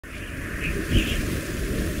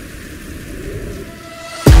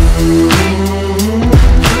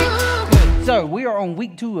So we are on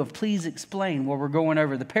week 2 of Please Explain, where we're going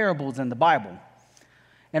over the parables in the Bible.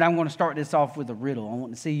 And I'm going to start this off with a riddle. I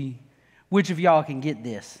want to see which of y'all can get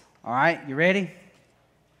this. All right, you ready?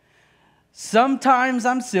 Sometimes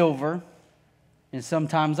I'm silver and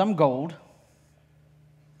sometimes I'm gold.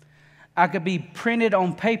 I could be printed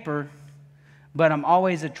on paper, but I'm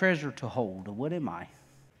always a treasure to hold. What am I?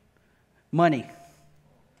 Money.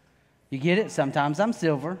 You get it? Sometimes I'm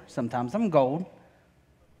silver, sometimes I'm gold.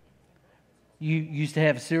 You used to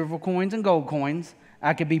have silver coins and gold coins.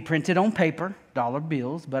 I could be printed on paper, dollar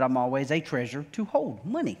bills, but I'm always a treasure to hold.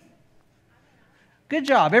 Money. Good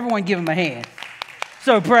job. Everyone give him a hand.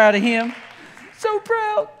 So proud of him. So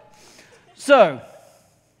proud. So,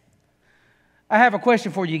 I have a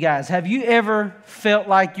question for you guys. Have you ever felt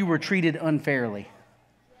like you were treated unfairly?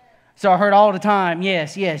 So I heard all the time,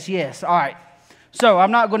 yes, yes, yes. All right. So I'm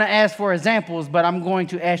not going to ask for examples, but I'm going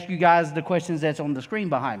to ask you guys the questions that's on the screen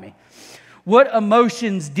behind me. What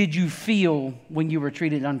emotions did you feel when you were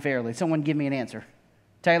treated unfairly? Someone give me an answer.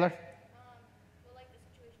 Taylor? Well, like the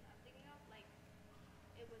situation I'm thinking of, like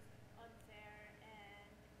it was unfair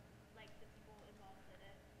and like the people involved in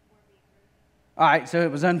it were being rude. All right, so it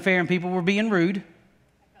was unfair and people were being rude. I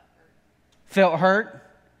felt hurt. Felt hurt?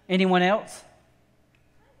 Anyone else?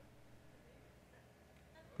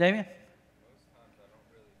 Damien? Most times I don't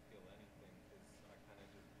really feel anything because I kind of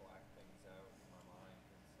just black things out in my mind,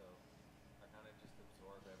 and so I kind of just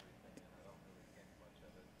absorb everything and I don't really think much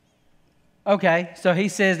of it. Okay, so he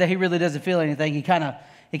says that he really doesn't feel anything. He kind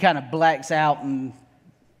of blacks out and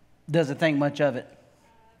doesn't think much of it.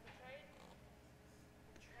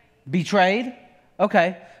 Betrayed?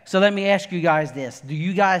 Okay, so let me ask you guys this. Do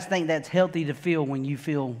you guys think that's healthy to feel when you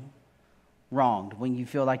feel wronged, when you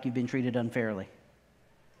feel like you've been treated unfairly?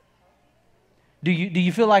 Do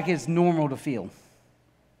you feel like it's normal to feel?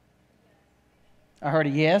 I heard a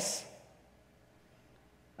yes.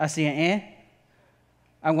 I see an eh.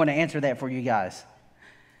 I'm going to answer that for you guys.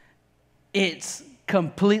 It's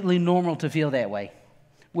completely normal to feel that way.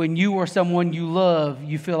 When you or someone you love,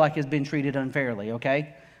 you feel like it's been treated unfairly,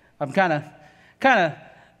 okay? I'm kind of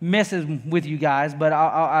messing with you guys,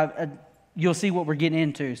 but you'll see what we're getting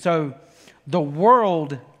into. So the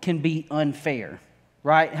world can be unfair,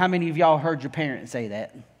 right? How many of y'all heard your parents say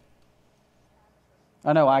that?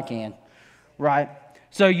 I know I can, right?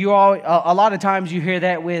 So you all, a lot of times you hear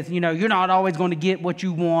that with, you're not always going to get what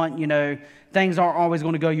you want, things aren't always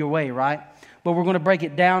going to go your way, right? But we're going to break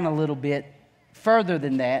it down a little bit further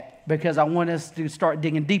than that because I want us to start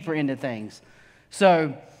digging deeper into things.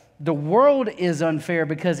 So the world is unfair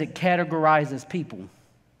because it categorizes people.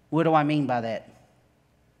 What do I mean by that?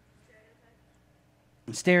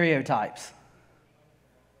 Stereotypes.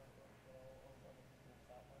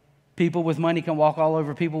 People with money can walk all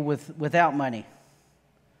over people without money.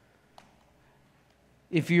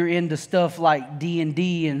 If you're into stuff like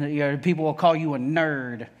D&D, and people will call you a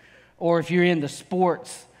nerd, or if you're into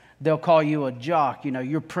sports, they'll call you a jock.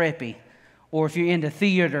 You're preppy, or if you're into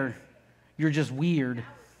theater, you're just weird,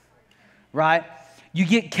 right? You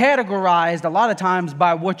get categorized a lot of times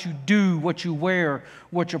by what you do, what you wear,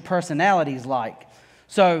 what your personality is like.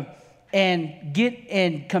 So,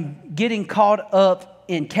 getting caught up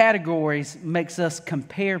in categories makes us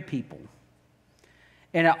compare people.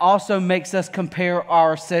 And it also makes us compare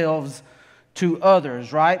ourselves to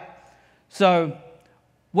others, right? So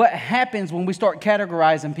what happens when we start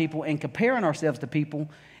categorizing people and comparing ourselves to people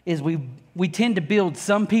is we tend to build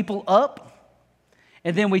some people up,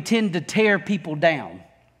 and then we tend to tear people down,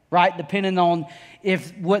 right? Depending on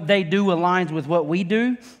if what they do aligns with what we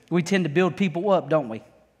do, we tend to build people up, don't we?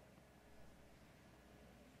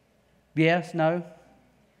 Yes? No?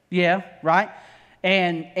 Yeah, right?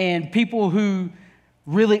 And people who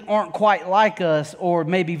really aren't quite like us or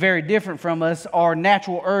maybe very different from us, our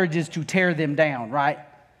natural urge is to tear them down, right?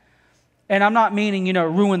 And I'm not meaning,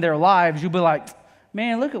 ruin their lives. You'll be like,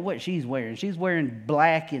 man, look at what she's wearing. She's wearing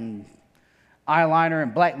black and eyeliner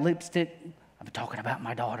and black lipstick. I'm talking about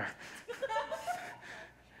my daughter.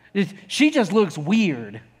 She just looks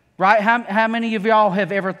weird, right? How many of y'all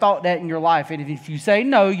have ever thought that in your life? And if you say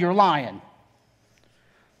no, you're lying.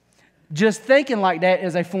 Just thinking like that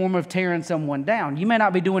is a form of tearing someone down. You may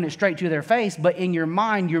not be doing it straight to their face, but in your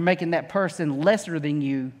mind, you're making that person lesser than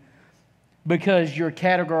you because you're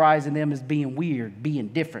categorizing them as being weird, being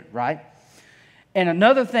different, right? And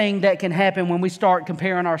another thing that can happen when we start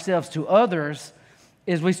comparing ourselves to others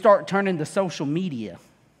is we start turning to social media.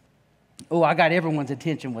 Oh, I got everyone's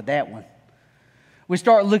attention with that one. We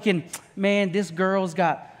start looking, man, this girl's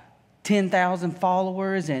got 10,000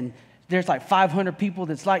 followers and there's like 500 people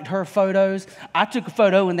that's liked her photos. I took a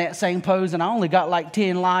photo in that same pose and I only got like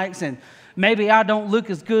 10 likes, and maybe I don't look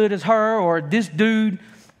as good as her, or this dude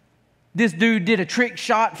did a trick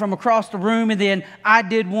shot from across the room, and then I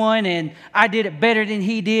did one and I did it better than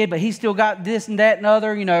he did, but he still got this and that and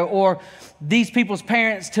other, or these people's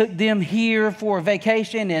parents took them here for a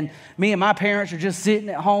vacation and me and my parents are just sitting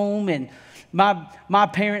at home, and my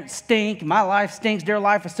parents stink, my life stinks, their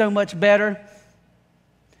life is so much better.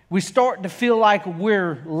 We start to feel like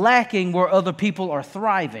we're lacking where other people are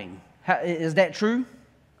thriving. Is that true?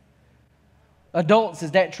 Adults,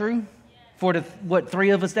 is that true? For the, three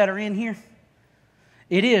of us that are in here?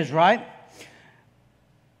 It is, right?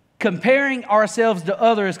 Comparing ourselves to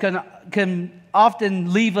others can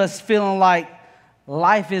often leave us feeling like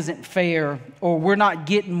life isn't fair, or we're not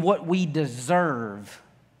getting what we deserve,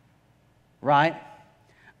 right?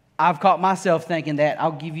 I've caught myself thinking that.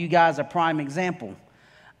 I'll give you guys a prime example.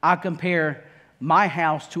 I compare my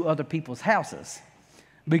house to other people's houses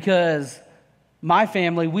because my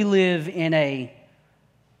family, we live in a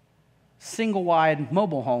single-wide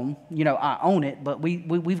mobile home. I own it, but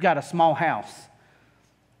we've got a small house.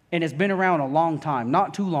 And it's been around a long time.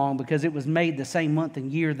 Not too long, because it was made the same month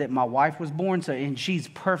and year that my wife was born. And she's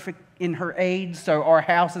perfect in her age, so our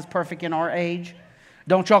house is perfect in our age.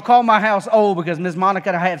 Don't y'all call my house old, because Miss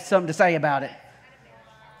Monica has something to say about it.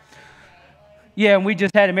 Yeah, and we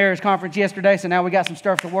just had a marriage conference yesterday, so now we got some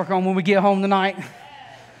stuff to work on when we get home tonight.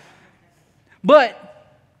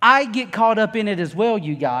 But I get caught up in it as well,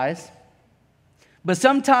 you guys. But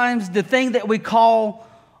sometimes the thing that we call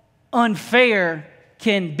unfair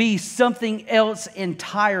can be something else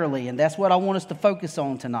entirely. And that's what I want us to focus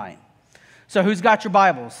on tonight. So who's got your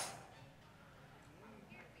Bibles?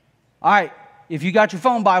 All right. If you got your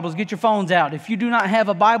phone Bibles, get your phones out. If you do not have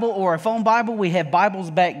a Bible or a phone Bible, we have Bibles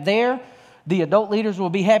back there. The adult leaders will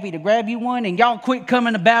be happy to grab you one. And y'all quit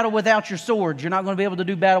coming to battle without your swords. You're not going to be able to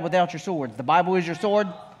do battle without your swords. The Bible is your sword.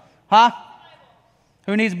 Huh?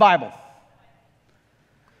 Who needs a Bible?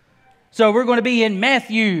 So we're going to be in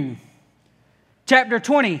Matthew chapter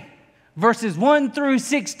 20, verses 1 through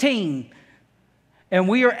 16. And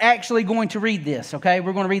we are actually going to read this, okay?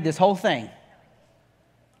 We're going to read this whole thing.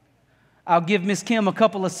 I'll give Miss Kim a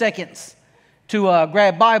couple of seconds to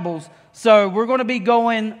grab Bibles. So we're going to be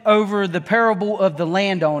going over the parable of the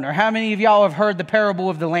landowner. How many of y'all have heard the parable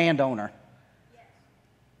of the landowner? Yes.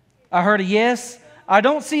 I heard a yes. I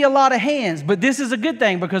don't see a lot of hands, but this is a good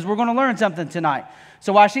thing because we're going to learn something tonight.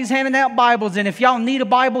 So while she's handing out Bibles, and if y'all need a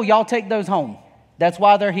Bible, y'all take those home. That's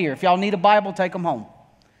why they're here. If y'all need a Bible, take them home.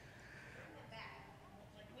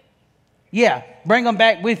 Yeah, bring them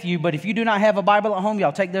back with you, but if you do not have a Bible at home,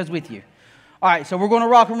 y'all take those with you. All right, so we're going to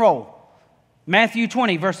rock and roll. Matthew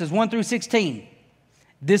 20, verses 1 through 16.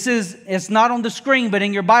 It's not on the screen, but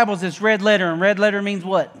in your Bibles, it's red letter. And red letter means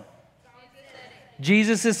what?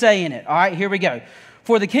 Jesus is saying it. All right, here we go.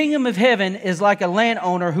 For the kingdom of heaven is like a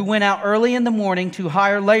landowner who went out early in the morning to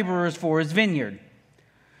hire laborers for his vineyard.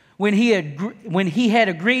 When he had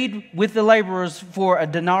agreed with the laborers for a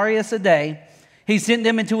denarius a day, he sent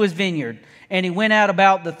them into his vineyard. And he went out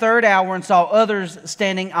about the third hour and saw others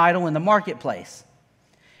standing idle in the marketplace.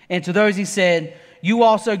 And to those he said, "You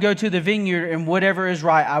also go to the vineyard, and whatever is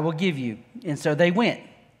right I will give you." And so they went.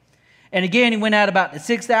 And again he went out about the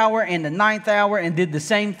 6th hour and the 9th hour and did the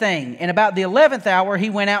same thing. And about the 11th hour he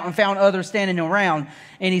went out and found others standing around.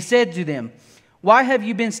 And he said to them, "Why have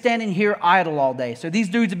you been standing here idle all day?" So these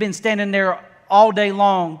dudes have been standing there all day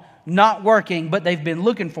long, not working, but they've been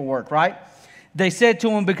looking for work, right? They said to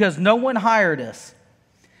him, "Because no one hired us."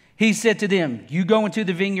 He said to them, "You go into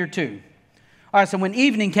the vineyard too." All right, so when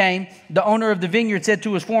evening came, the owner of the vineyard said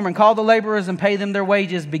to his foreman, "Call the laborers and pay them their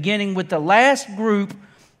wages, beginning with the last group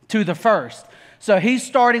to the first." So he's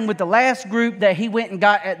starting with the last group that he went and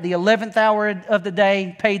got at the 11th hour of the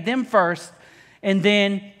day, paid them first, and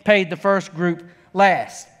then paid the first group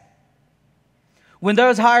last. When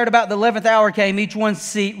those hired about the 11th hour came, each one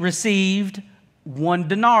received 1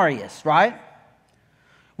 denarius, right?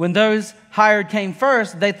 When those hired came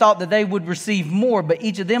first, they thought that they would receive more, but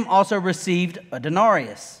each of them also received a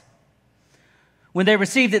denarius. When they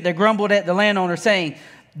received it, they grumbled at the landowner, saying,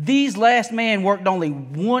 "These last men worked only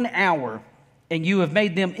 1 hour, and you have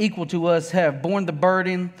made them equal to us, have borne the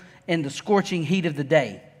burden and the scorching heat of the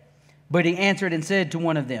day." But he answered and said to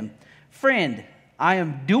one of them, "Friend, I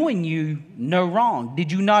am doing you no wrong.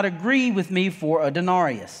 Did you not agree with me for a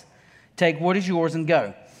denarius? Take what is yours and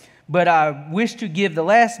go. But I wish to give the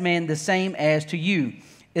last man the same as to you.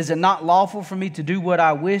 Is it not lawful for me to do what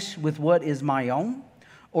I wish with what is my own?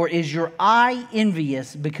 Or is your eye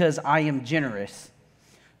envious because I am generous?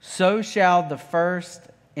 So shall the first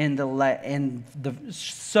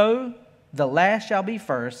so the last shall be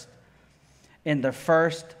first, and the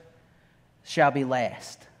first shall be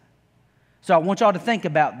last. So I want y'all to think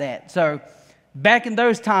about that. So back in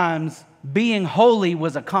those times, being holy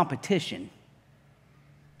was a competition.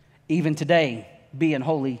 Even today, being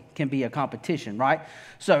holy can be a competition, right?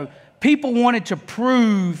 So people wanted to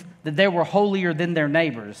prove that they were holier than their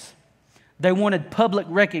neighbors. They wanted public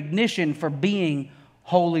recognition for being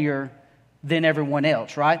holier than everyone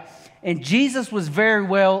else, right? And Jesus was very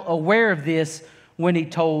well aware of this when he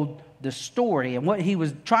told the story. And what he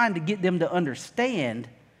was trying to get them to understand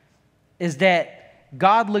is that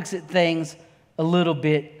God looks at things a little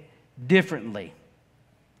bit differently.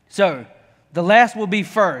 So, the last will be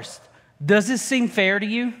first. Does this seem fair to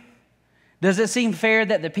you? Does it seem fair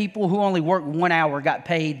that the people who only worked 1 hour got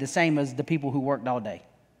paid the same as the people who worked all day?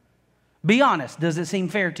 Be honest, does it seem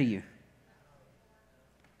fair to you?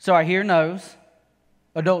 So I hear no's.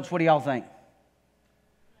 Adults, what do y'all think?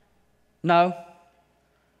 No?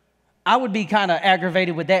 I would be kind of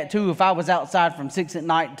aggravated with that too if I was outside from 6 in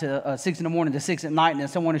the morning to 6 at night, and then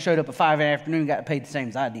someone who showed up at 5 in the afternoon got paid the same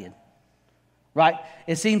as I did. Right?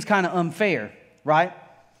 It seems kind of unfair, right?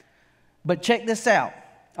 But check this out.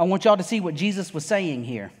 I want y'all to see what Jesus was saying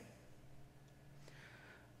here.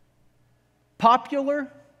 Popular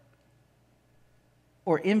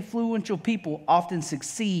or influential people often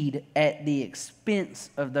succeed at the expense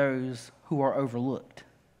of those who are overlooked.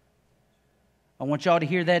 I want y'all to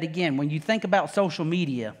hear that again. When you think about social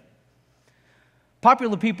media,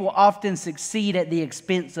 popular people often succeed at the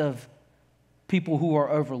expense of people who are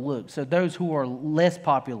overlooked. So those who are less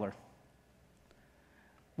popular.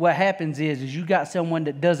 What happens is you got someone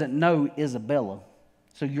that doesn't know Isabella.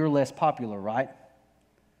 So you're less popular, right?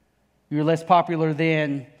 You're less popular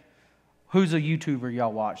than, who's a YouTuber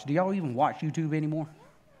y'all watch? Do y'all even watch YouTube anymore?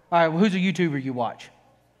 All right, well, who's a YouTuber you watch?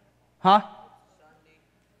 Huh?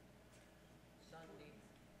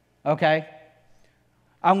 Okay.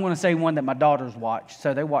 I'm going to say one that my daughters watch.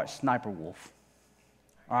 So they watch Sniper Wolf.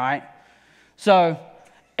 All right. So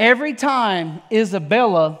every time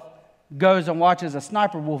Isabella goes and watches a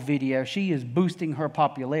Sniper Wolf video, she is boosting her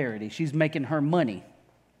popularity. She's making her money.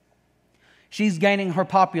 She's gaining her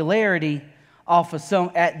popularity off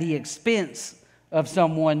of at the expense of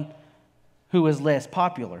someone who is less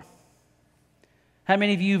popular. How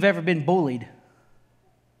many of you have ever been bullied?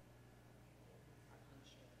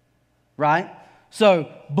 Right?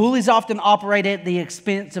 So bullies often operate at the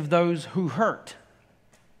expense of those who hurt.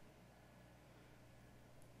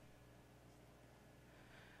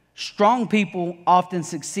 Strong people often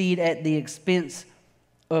succeed at the expense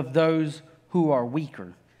of those who are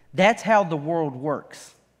weaker. That's how the world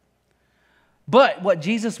works. But what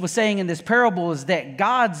Jesus was saying in this parable is that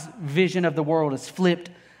God's vision of the world is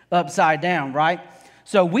flipped upside down, right?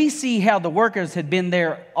 So we see how the workers had been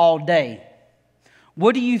there all day.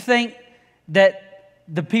 What do you think that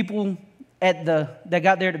the people that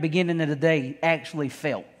got there at the beginning of the day actually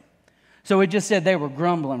felt? So it just said they were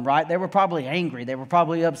grumbling, right? They were probably angry. They were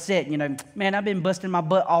probably upset. You know, man, I've been busting my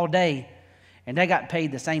butt all day, and they got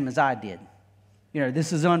paid the same as I did. You know,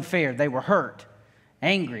 this is unfair. They were hurt,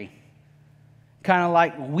 angry, kind of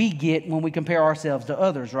like we get when we compare ourselves to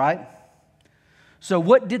others, right? So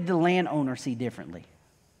what did the landowner see differently?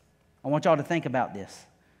 I want y'all to think about this.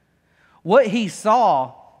 What he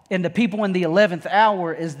saw in the people in the 11th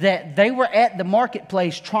hour is that they were at the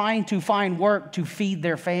marketplace trying to find work to feed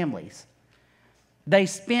their families. They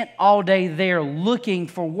spent all day there looking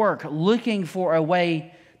for work, looking for a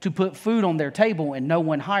way to put food on their table, and no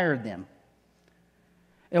one hired them.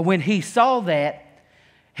 And when he saw that,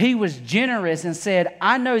 he was generous and said,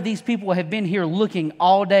 I know these people have been here looking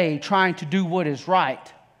all day trying to do what is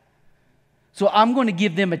right. So I'm going to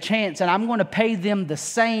give them a chance, and I'm going to pay them the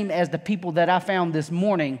same as the people that I found this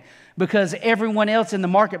morning, because everyone else in the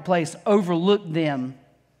marketplace overlooked them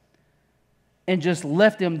and just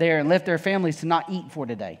left them there and left their families to not eat for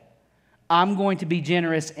today. I'm going to be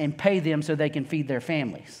generous and pay them so they can feed their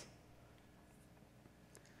families.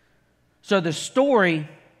 So the story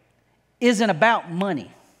isn't about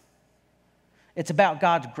money. It's about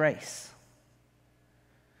God's grace.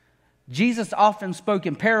 Jesus often spoke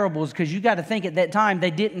in parables because you got to think at that time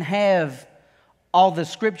they didn't have all the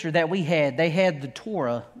scripture that we had. They had the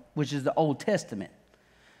Torah, which is the Old Testament.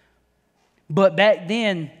 But back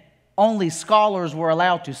then, only scholars were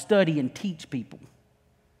allowed to study and teach people.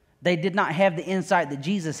 They did not have the insight that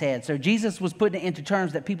Jesus had. So Jesus was putting it into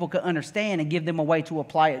terms that people could understand and give them a way to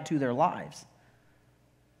apply it to their lives.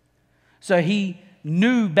 So he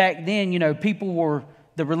knew back then,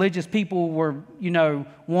 the religious people were,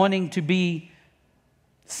 wanting to be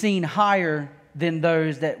seen higher than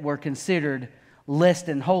those that were considered less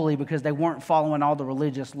than holy because they weren't following all the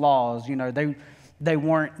religious laws. You know, they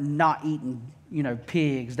weren't not eating,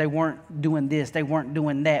 pigs. They weren't doing this. They weren't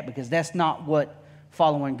doing that, because that's not what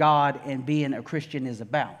following God and being a Christian is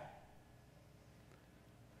about.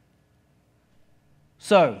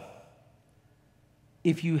 So,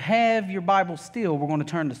 if you have your Bible still, we're going to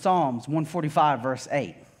turn to Psalms 145, verse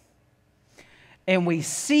 8. And we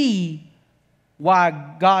see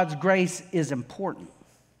why God's grace is important.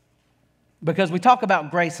 Because we talk about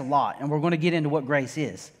grace a lot, and we're going to get into what grace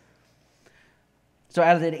is. So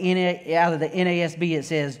out of the NASB it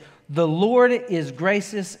says, "The Lord is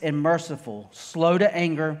gracious and merciful, slow to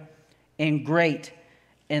anger, and great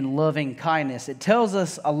in loving kindness." It tells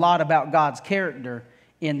us a lot about God's character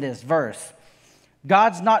in this verse.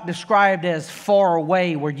 God's not described as far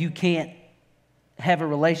away where you can't have a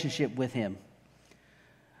relationship with Him.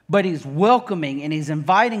 But He's welcoming and He's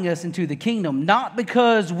inviting us into the kingdom, not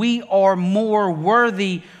because we are more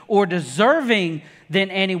worthy or deserving than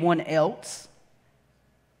anyone else,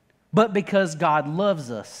 but because God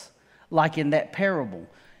loves us, like in that parable.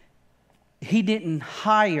 He didn't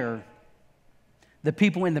hire the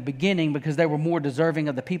people in the beginning because they were more deserving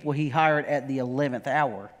of the people He hired at the 11th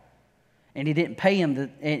hour. And He didn't pay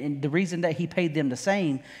them. And the reason that He paid them the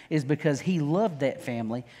same is because He loved that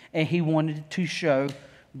family and He wanted to show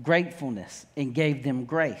gratefulness and gave them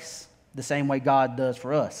grace the same way God does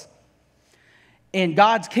for us. In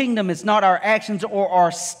God's kingdom, it's not our actions or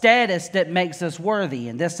our status that makes us worthy,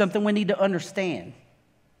 and that's something we need to understand.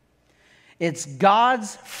 It's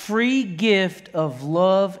God's free gift of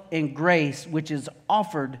love and grace, which is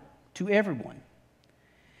offered to everyone,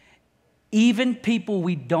 even people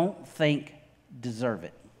we don't think deserve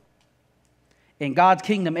it. In God's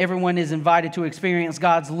kingdom, everyone is invited to experience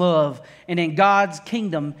God's love. And in God's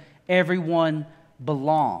kingdom, everyone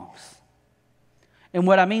belongs. And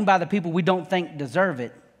what I mean by the people we don't think deserve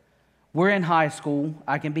it, we're in high school.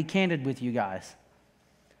 I can be candid with you guys.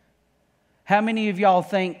 How many of y'all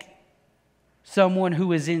think someone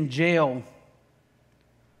who is in jail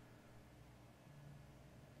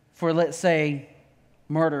for, let's say,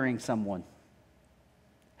 murdering someone,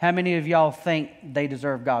 how many of y'all think they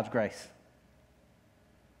deserve God's grace?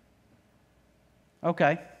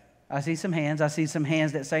 Okay, I see some hands. I see some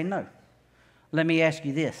hands that say no. Let me ask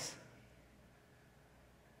you this.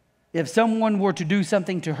 If someone were to do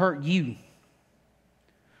something to hurt you,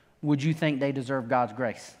 would you think they deserve God's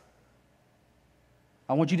grace?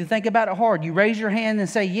 I want you to think about it hard. You raise your hand and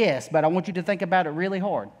say yes, but I want you to think about it really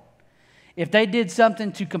hard. If they did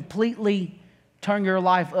something to completely turn your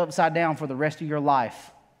life upside down for the rest of your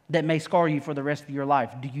life, that may scar you for the rest of your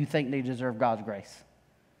life, do you think they deserve God's grace?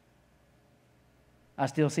 I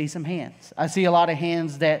still see some hands. I see a lot of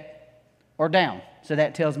hands that are down, so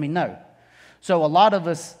that tells me no. So a lot of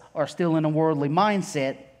us are still in a worldly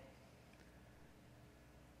mindset.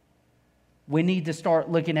 We need to start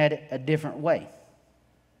looking at it a different way.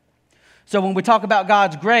 So when we talk about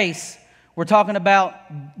God's grace, we're talking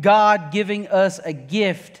about God giving us a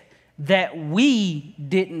gift that we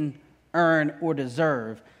didn't earn or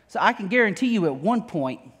deserve. So I can guarantee you at one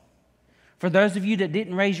point, for those of you that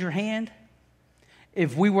didn't raise your hand,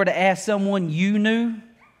 if we were to ask someone you knew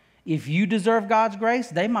if you deserve God's grace,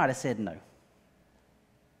 they might have said no.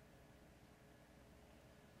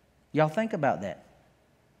 Y'all think about that.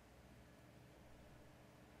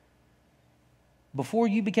 Before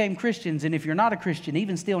you became Christians, and if you're not a Christian,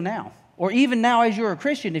 even still now, or even now as you're a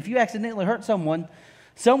Christian, if you accidentally hurt someone,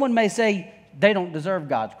 someone may say they don't deserve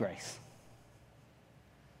God's grace.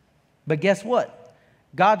 But guess what?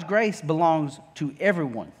 God's grace belongs to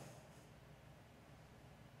everyone,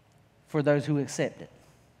 for those who accept it.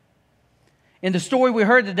 In the story we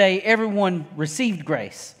heard today, everyone received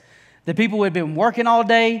grace. The people who had been working all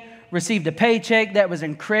day received a paycheck that was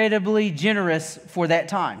incredibly generous for that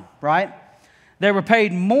time, right? They were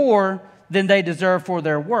paid more than they deserved for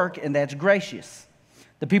their work, and that's gracious.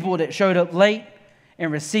 The people that showed up late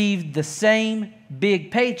and received the same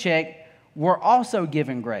big paycheck were also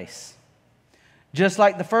given grace, just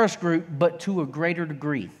like the first group, but to a greater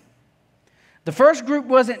degree. The first group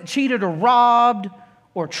wasn't cheated or robbed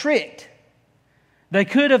or tricked. They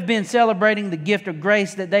could have been celebrating the gift of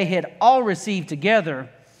grace that they had all received together,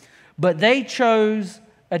 but they chose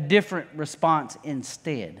a different response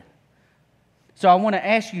instead. So I want to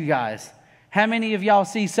ask you guys, how many of y'all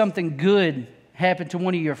see something good happen to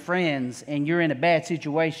one of your friends and you're in a bad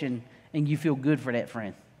situation and you feel good for that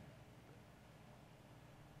friend?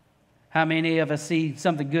 How many of us see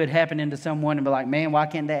something good happening to someone and be like, man, why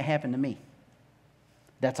can't that happen to me?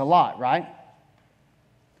 That's a lot, right?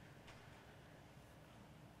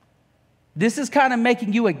 This is kind of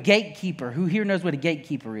making you a gatekeeper. Who here knows what a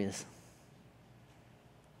gatekeeper is?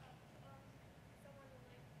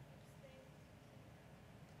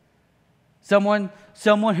 Someone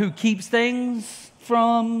who keeps things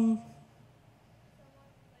from...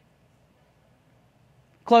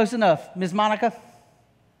 Close enough. Ms. Monica? Would it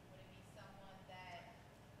be someone that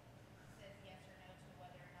says yes or no to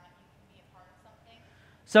whether or not you can be a part of something?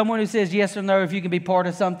 Someone who says yes or no if you can be part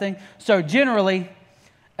of something. So generally,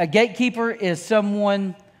 a gatekeeper is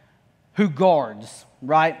someone who guards,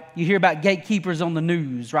 right? You hear about gatekeepers on the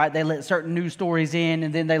news, right? They let certain news stories in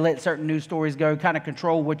and then they let certain news stories go, kind of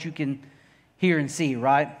control what you can hear and see,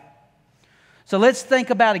 right? So let's think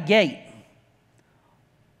about a gate.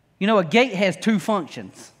 You know, a gate has two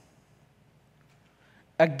functions.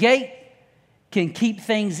 A gate can keep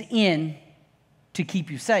things in to keep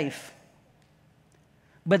you safe.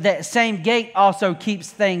 But that same gate also keeps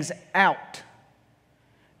things out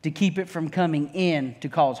to keep it from coming in to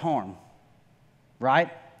cause harm. Right?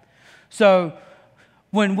 So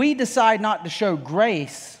when we decide not to show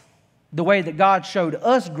grace the way that God showed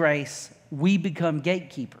us grace, we become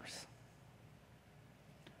gatekeepers.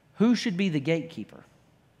 Who should be the gatekeeper?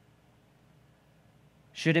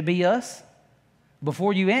 Should it be us?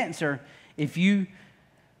 Before you answer,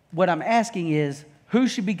 what I'm asking is, who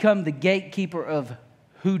should become the gatekeeper of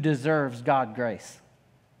who deserves God's grace?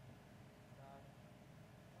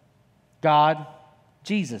 God,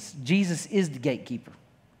 Jesus. Jesus is the gatekeeper.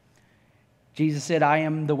 Jesus said, I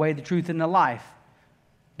am the way, the truth, and the life.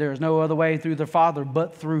 There is no other way through the Father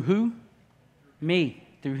but through who? Me,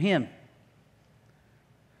 through Him.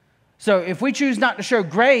 So if we choose not to show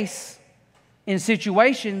grace in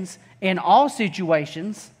situations, in all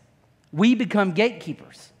situations, we become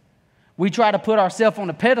gatekeepers. We try to put ourselves on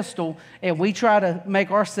a pedestal and we try to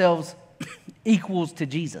make ourselves equals to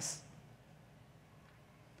Jesus.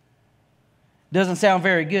 Doesn't sound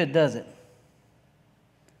very good, does it?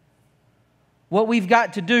 What we've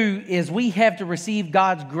got to do is we have to receive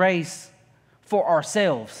God's grace for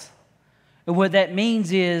ourselves. And what that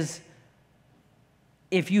means is,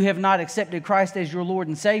 if you have not accepted Christ as your Lord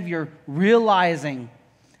and Savior, realizing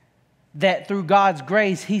that through God's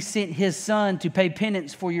grace, He sent His Son to pay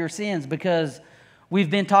penance for your sins, because we've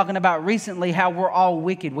been talking about recently how we're all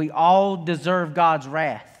wicked. We all deserve God's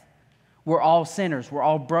wrath. We're all sinners. We're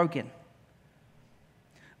all broken.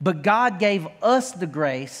 But God gave us the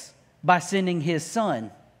grace by sending His Son.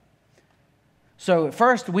 So at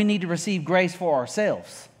first, we need to receive grace for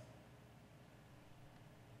ourselves.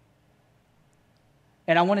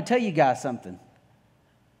 And I want to tell you guys something.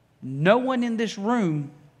 No one in this room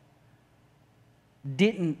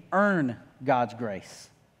didn't earn God's grace.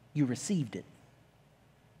 You received it.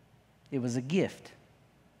 It was a gift.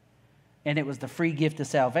 And it was the free gift of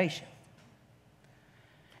salvation.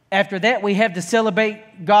 After that, we have to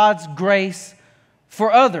celebrate God's grace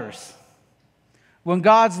for others. When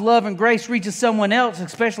God's love and grace reaches someone else,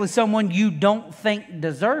 especially someone you don't think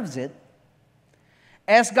deserves it,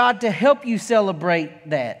 ask God to help you celebrate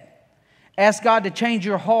that. Ask God to change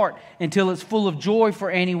your heart until it's full of joy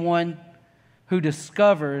for anyone who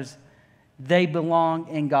discovers they belong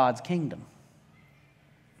in God's kingdom.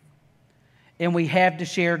 And we have to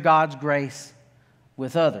share God's grace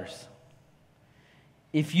with others.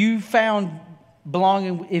 If you found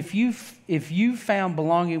belonging with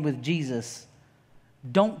Jesus,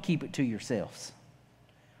 don't keep it to yourselves.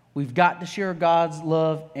 We've got to share God's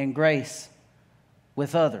love and grace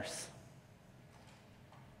with others.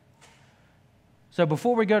 So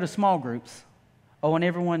before we go to small groups, I want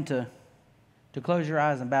everyone to close your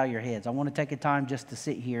eyes and bow your heads. I want to take a time just to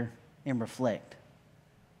sit here and reflect.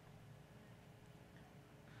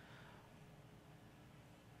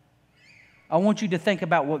 I want you to think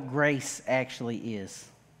about what grace actually is.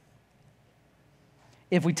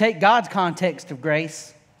 If we take God's context of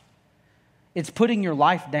grace, it's putting your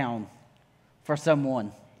life down for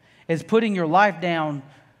someone. It's putting your life down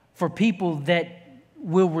for people that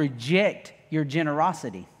will reject your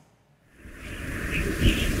generosity.